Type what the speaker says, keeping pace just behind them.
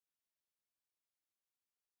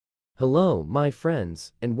Hello, my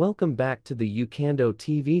friends, and welcome back to the Ukando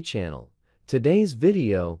TV channel. Today's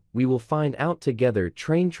video, we will find out together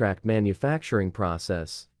train track manufacturing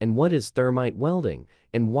process, and what is thermite welding,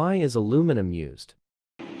 and why is aluminum used.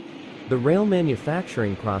 The rail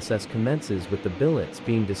manufacturing process commences with the billets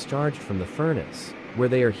being discharged from the furnace, where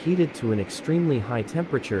they are heated to an extremely high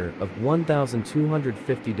temperature of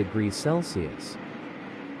 1250 degrees Celsius.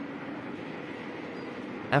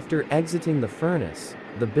 After exiting the furnace,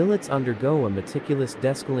 the billets undergo a meticulous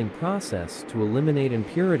descaling process to eliminate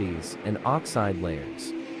impurities and oxide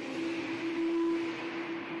layers.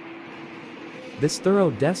 This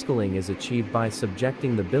thorough descaling is achieved by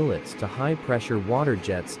subjecting the billets to high-pressure water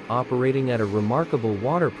jets operating at a remarkable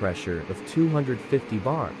water pressure of 250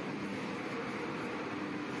 bar.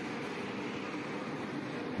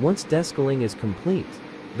 Once descaling is complete,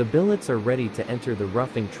 the billets are ready to enter the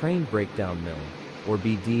roughing train breakdown mill, or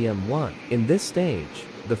BDM1. In this stage,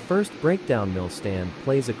 the first breakdown mill stand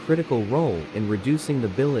plays a critical role in reducing the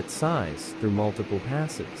billet size through multiple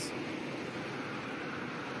passes.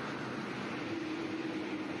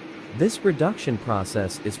 This reduction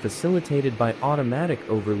process is facilitated by automatic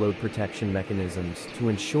overload protection mechanisms to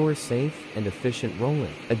ensure safe and efficient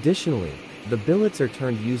rolling. Additionally, the billets are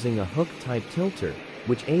turned using a hook-type tilter,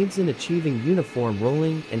 which aids in achieving uniform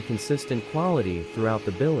rolling and consistent quality throughout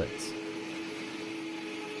the billets.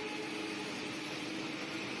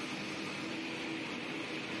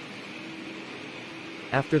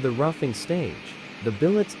 After the roughing stage, the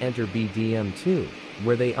billets enter BDM2,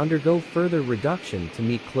 where they undergo further reduction to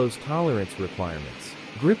meet close tolerance requirements.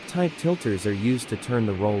 Grip-type tilters are used to turn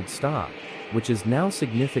the rolled stock, which is now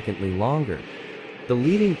significantly longer. The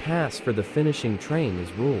leading pass for the finishing train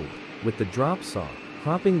is ruled, with the drop saw,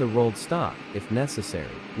 cropping the rolled stock if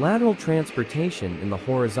necessary. Lateral transportation in the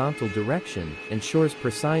horizontal direction ensures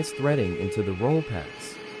precise threading into the roll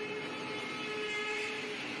pass.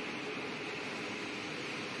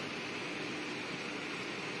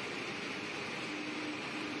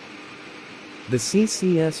 The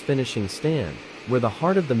CCS finishing stand, where the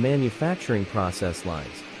heart of the manufacturing process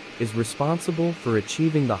lies, is responsible for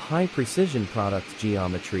achieving the high-precision product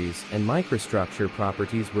geometries and microstructure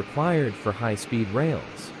properties required for high-speed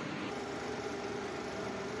rails.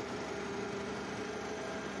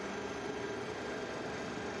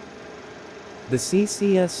 The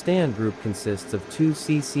CCS stand group consists of two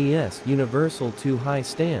CCS Universal 2-high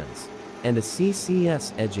stands and a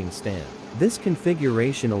CCS edging stand. This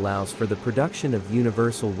configuration allows for the production of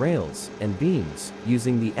universal rails and beams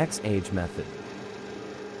using the X-age method.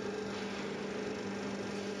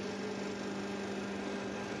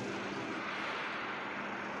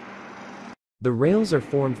 The rails are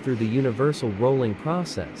formed through the universal rolling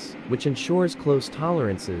process, which ensures close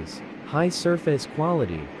tolerances, high surface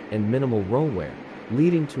quality, and minimal roll wear,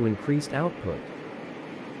 leading to increased output.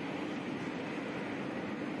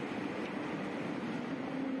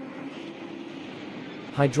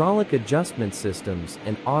 Hydraulic adjustment systems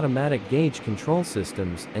and automatic gauge control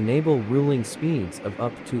systems enable ruling speeds of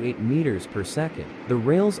up to 8 meters per second. The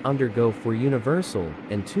rails undergo 4 universal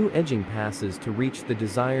and 2 edging passes to reach the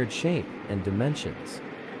desired shape and dimensions.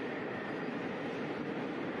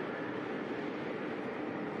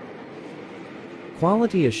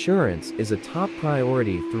 Quality assurance is a top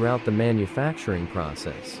priority throughout the manufacturing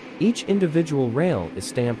process. Each individual rail is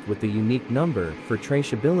stamped with a unique number for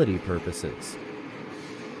traceability purposes.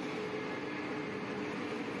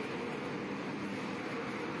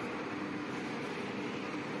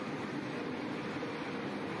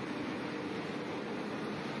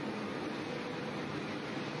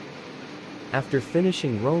 After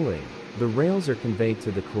finishing rolling, the rails are conveyed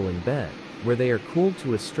to the cooling bed, where they are cooled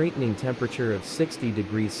to a straightening temperature of 60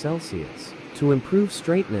 degrees Celsius. To improve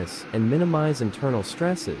straightness and minimize internal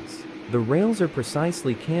stresses, the rails are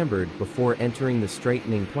precisely cambered before entering the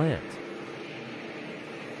straightening plant.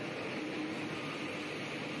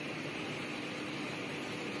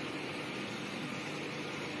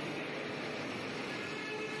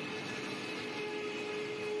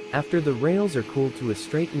 After the rails are cooled to a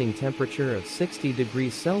straightening temperature of 60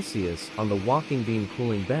 degrees Celsius on the walking beam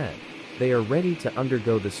cooling bed, they are ready to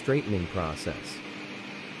undergo the straightening process.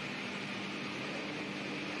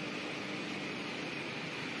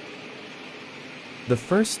 The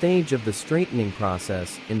first stage of the straightening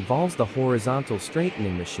process involves the horizontal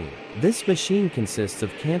straightening machine. This machine consists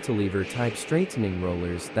of cantilever-type straightening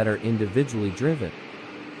rollers that are individually driven.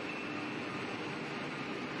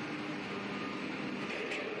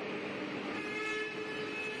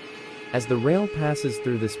 As the rail passes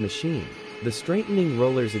through this machine, the straightening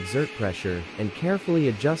rollers exert pressure and carefully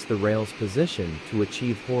adjust the rail's position to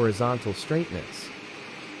achieve horizontal straightness.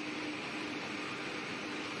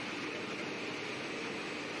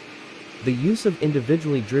 The use of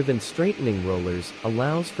individually driven straightening rollers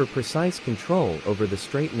allows for precise control over the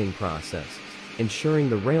straightening process,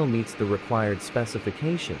 ensuring the rail meets the required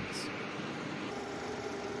specifications.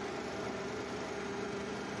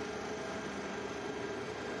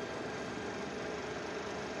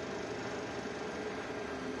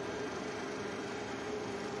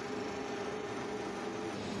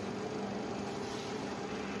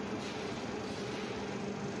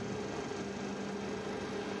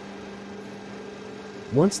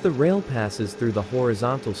 Once the rail passes through the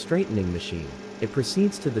horizontal straightening machine, it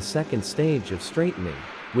proceeds to the second stage of straightening,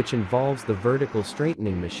 which involves the vertical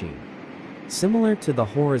straightening machine. Similar to the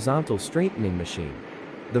horizontal straightening machine,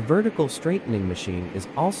 the vertical straightening machine is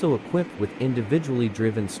also equipped with individually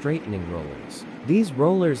driven straightening rollers. These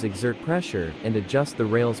rollers exert pressure and adjust the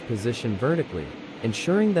rail's position vertically,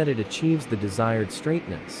 ensuring that it achieves the desired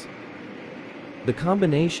straightness. The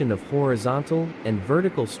combination of horizontal and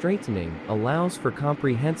vertical straightening allows for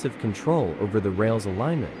comprehensive control over the rail's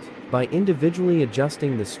alignment. By individually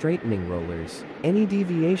adjusting the straightening rollers, any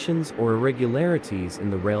deviations or irregularities in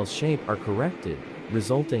the rail's shape are corrected,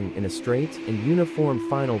 resulting in a straight and uniform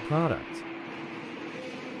final product.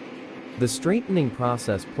 The straightening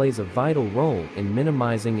process plays a vital role in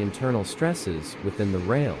minimizing internal stresses within the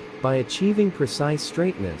rail. By achieving precise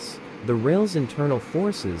straightness, the rail's internal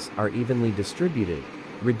forces are evenly distributed,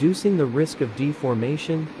 reducing the risk of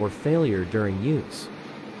deformation or failure during use.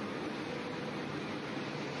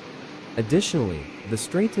 Additionally, the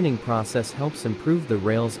straightening process helps improve the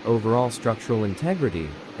rail's overall structural integrity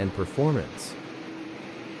and performance.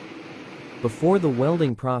 Before the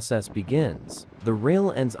welding process begins, the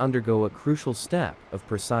rail ends undergo a crucial step of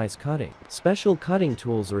precise cutting. Special cutting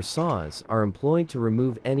tools or saws are employed to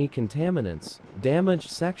remove any contaminants, damaged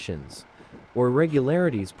sections, or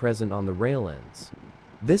irregularities present on the rail ends.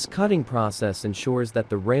 This cutting process ensures that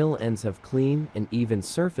the rail ends have clean and even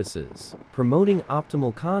surfaces, promoting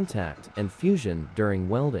optimal contact and fusion during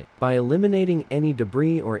welding. By eliminating any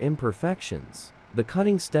debris or imperfections, the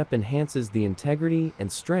cutting step enhances the integrity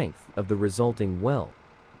and strength of the resulting weld.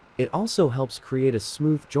 It also helps create a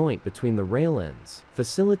smooth joint between the rail ends,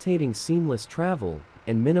 facilitating seamless travel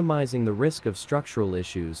and minimizing the risk of structural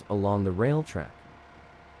issues along the rail track.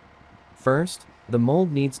 First, the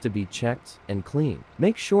mold needs to be checked and cleaned.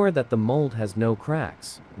 Make sure that the mold has no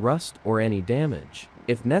cracks, rust, or any damage.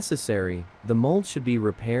 If necessary, the mold should be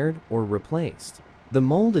repaired or replaced. The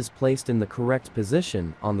mold is placed in the correct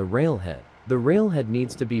position on the railhead. The railhead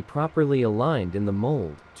needs to be properly aligned in the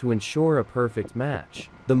mold to ensure a perfect match.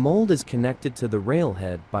 The mold is connected to the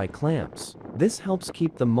railhead by clamps. This helps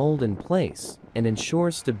keep the mold in place and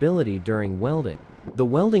ensures stability during welding. The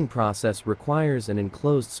welding process requires an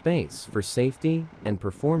enclosed space for safety and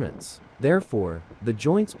performance. Therefore, the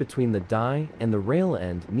joints between the die and the rail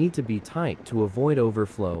end need to be tight to avoid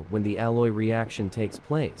overflow when the alloy reaction takes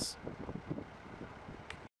place.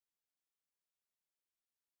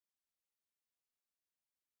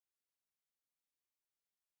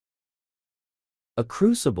 A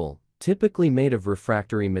crucible, typically made of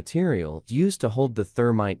refractory material, is used to hold the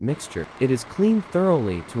thermite mixture. It is cleaned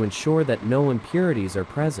thoroughly to ensure that no impurities are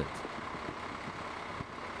present.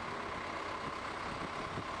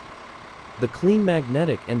 The clean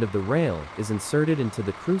magnetic end of the rail is inserted into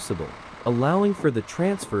the crucible, allowing for the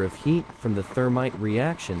transfer of heat from the thermite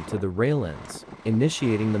reaction to the rail ends,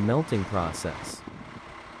 initiating the melting process.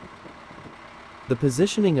 The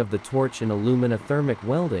positioning of the torch in aluminothermic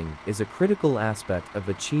welding is a critical aspect of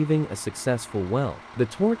achieving a successful weld. The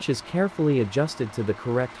torch is carefully adjusted to the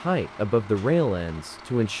correct height above the rail ends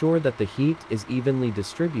to ensure that the heat is evenly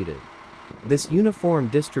distributed. This uniform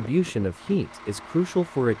distribution of heat is crucial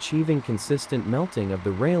for achieving consistent melting of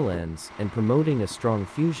the rail ends and promoting a strong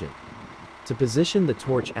fusion. To position the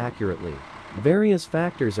torch accurately, various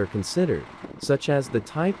factors are considered, such as the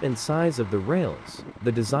type and size of the rails,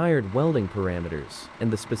 the desired welding parameters,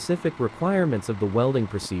 and the specific requirements of the welding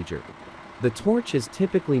procedure. The torch is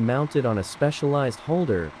typically mounted on a specialized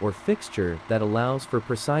holder or fixture that allows for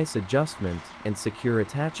precise adjustment and secure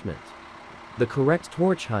attachment. The correct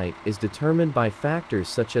torch height is determined by factors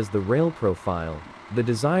such as the rail profile, the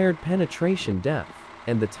desired penetration depth,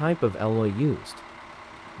 and the type of alloy used.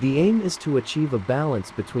 The aim is to achieve a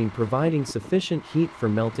balance between providing sufficient heat for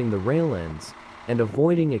melting the rail ends and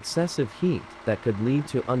avoiding excessive heat that could lead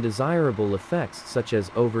to undesirable effects such as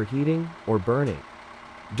overheating or burning.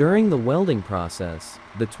 During the welding process,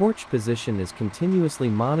 the torch position is continuously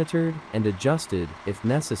monitored and adjusted if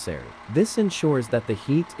necessary. This ensures that the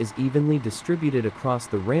heat is evenly distributed across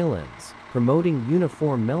the rail ends, promoting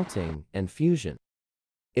uniform melting and fusion.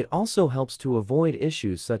 It also helps to avoid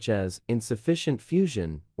issues such as insufficient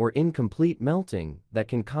fusion or incomplete melting that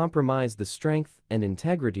can compromise the strength and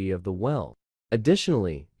integrity of the weld.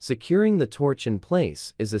 Additionally, securing the torch in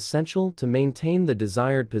place is essential to maintain the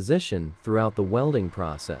desired position throughout the welding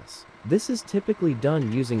process. This is typically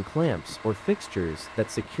done using clamps or fixtures that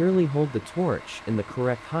securely hold the torch in the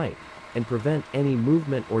correct height and prevent any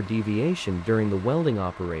movement or deviation during the welding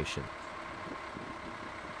operation.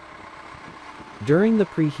 During the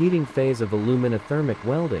preheating phase of aluminothermic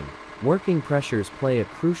welding, working pressures play a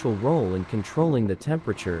crucial role in controlling the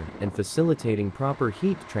temperature and facilitating proper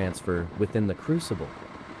heat transfer within the crucible.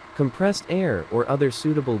 Compressed air or other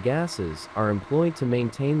suitable gases are employed to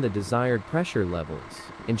maintain the desired pressure levels,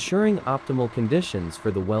 ensuring optimal conditions for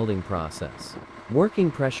the welding process. Working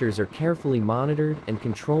pressures are carefully monitored and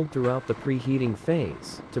controlled throughout the preheating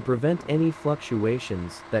phase to prevent any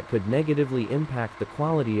fluctuations that could negatively impact the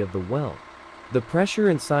quality of the weld. The pressure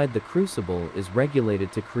inside the crucible is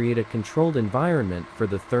regulated to create a controlled environment for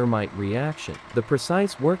the thermite reaction. The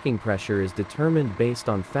precise working pressure is determined based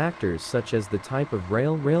on factors such as the type of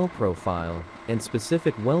rail profile and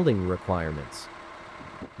specific welding requirements.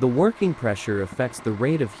 The working pressure affects the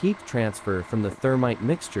rate of heat transfer from the thermite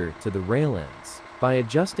mixture to the rail ends. By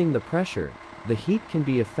adjusting the pressure, the heat can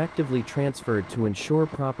be effectively transferred to ensure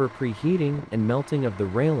proper preheating and melting of the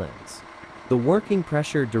rail ends. The working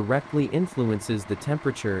pressure directly influences the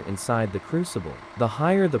temperature inside the crucible. The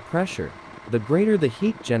higher the pressure, the greater the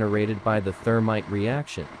heat generated by the thermite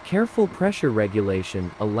reaction. Careful pressure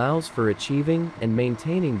regulation allows for achieving and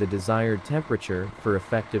maintaining the desired temperature for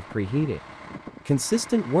effective preheating.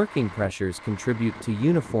 Consistent working pressures contribute to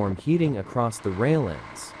uniform heating across the rail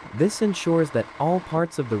ends. This ensures that all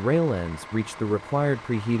parts of the rail ends reach the required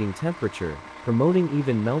preheating temperature, promoting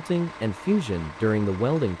even melting and fusion during the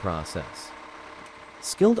welding process.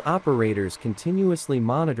 Skilled operators continuously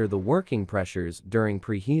monitor the working pressures during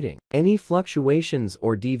preheating. Any fluctuations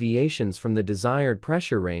or deviations from the desired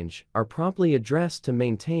pressure range are promptly addressed to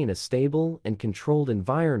maintain a stable and controlled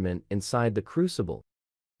environment inside the crucible.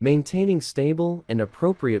 Maintaining stable and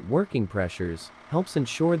appropriate working pressures helps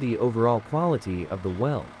ensure the overall quality of the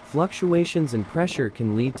weld. Fluctuations in pressure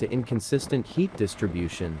can lead to inconsistent heat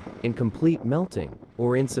distribution, incomplete melting,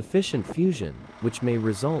 or insufficient fusion, which may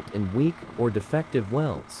result in weak or defective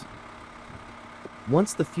welds.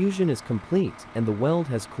 Once the fusion is complete and the weld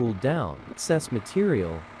has cooled down, excess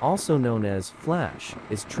material, also known as flash,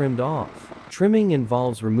 is trimmed off. Trimming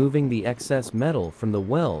involves removing the excess metal from the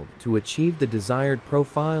weld to achieve the desired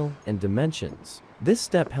profile and dimensions. This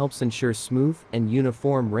step helps ensure smooth and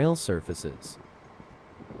uniform rail surfaces.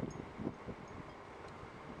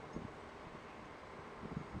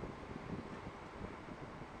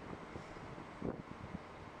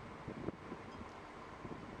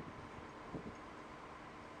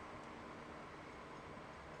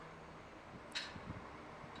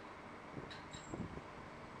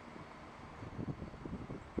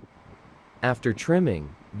 After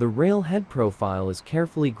trimming, the rail head profile is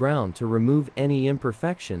carefully ground to remove any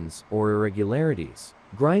imperfections or irregularities.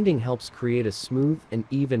 Grinding helps create a smooth and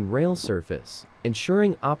even rail surface,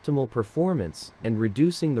 ensuring optimal performance and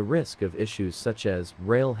reducing the risk of issues such as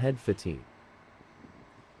rail head fatigue.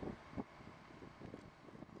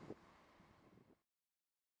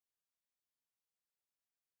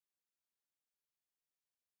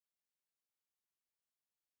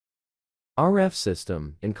 RF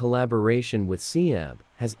System, in collaboration with CAB,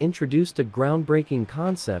 has introduced a groundbreaking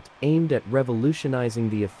concept aimed at revolutionizing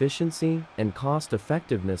the efficiency and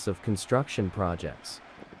cost-effectiveness of construction projects.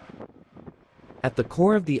 At the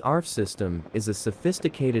core of the RF system is a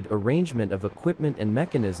sophisticated arrangement of equipment and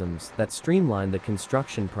mechanisms that streamline the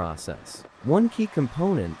construction process. One key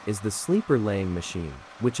component is the sleeper laying machine,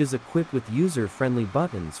 which is equipped with user-friendly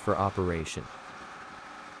buttons for operation.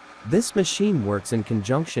 This machine works in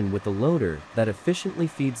conjunction with a loader that efficiently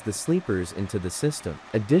feeds the sleepers into the system.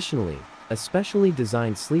 Additionally, a specially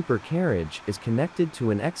designed sleeper carriage is connected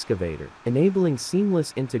to an excavator, enabling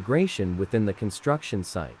seamless integration within the construction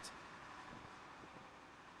site.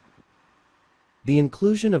 The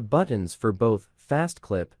inclusion of buttons for both Fast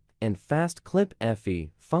Clip and Fast Clip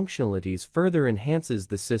FE functionalities further enhances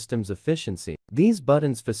the system's efficiency. These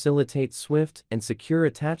buttons facilitate swift and secure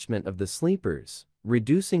attachment of the sleepers,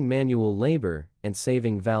 reducing manual labor and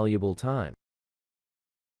saving valuable time.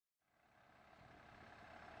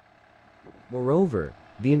 Moreover,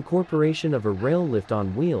 the incorporation of a rail lift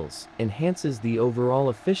on wheels enhances the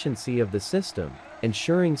overall efficiency of the system,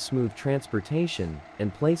 ensuring smooth transportation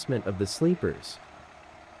and placement of the sleepers.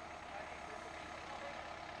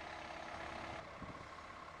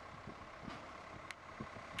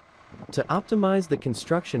 To optimize the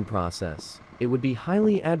construction process, it would be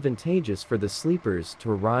highly advantageous for the sleepers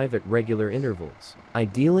to arrive at regular intervals.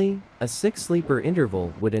 Ideally, a 6-sleeper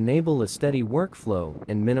interval would enable a steady workflow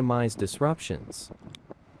and minimize disruptions.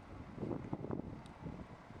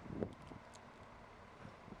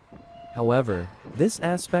 However, this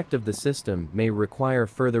aspect of the system may require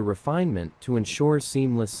further refinement to ensure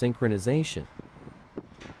seamless synchronization.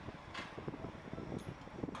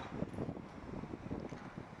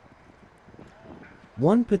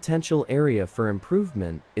 One potential area for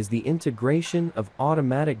improvement is the integration of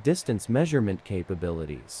automatic distance measurement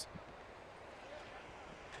capabilities.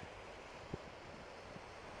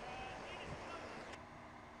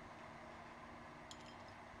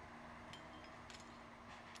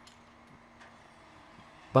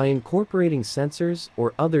 By incorporating sensors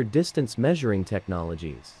or other distance measuring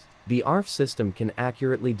technologies, the ARF system can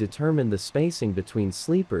accurately determine the spacing between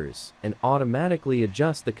sleepers and automatically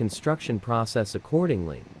adjust the construction process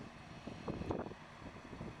accordingly.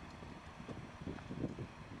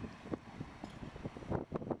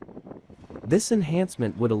 This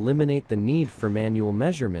enhancement would eliminate the need for manual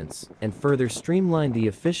measurements and further streamline the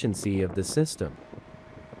efficiency of the system.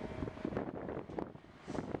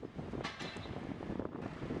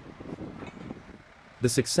 The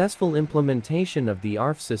successful implementation of the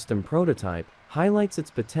ARF system prototype highlights its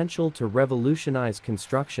potential to revolutionize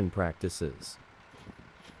construction practices.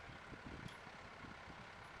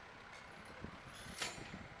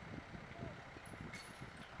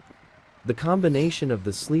 The combination of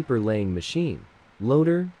the sleeper laying machine,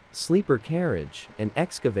 loader, sleeper carriage, and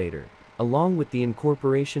excavator, along with the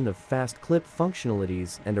incorporation of fast clip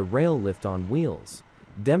functionalities and a rail lift on wheels,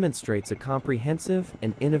 demonstrates a comprehensive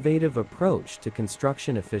and innovative approach to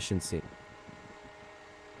construction efficiency.